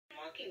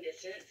walking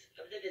distance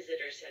of the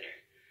visitor center.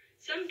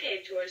 Some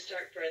cave tours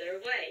start further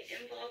away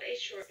and involve a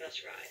short bus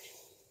ride.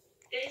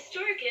 The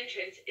historic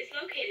entrance is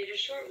located a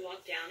short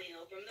walk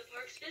downhill from the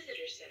park's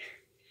visitor center.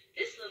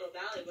 This little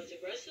valley was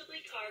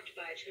erosively carved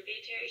by a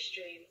tributary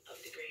stream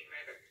of the Green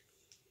River.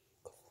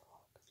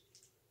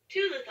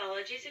 Two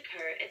lithologies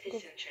occur at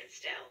this entrance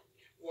stele.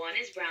 One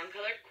is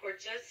brown-colored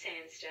quartzose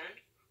sandstone,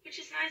 which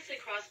is nicely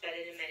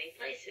cross-bedded in many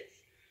places.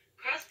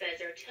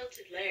 Crossbeds are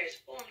tilted layers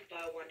formed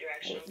by a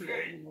one-directional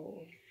current.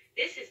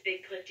 This is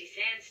Big Clifty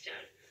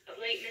Sandstone of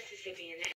Lake Mississippi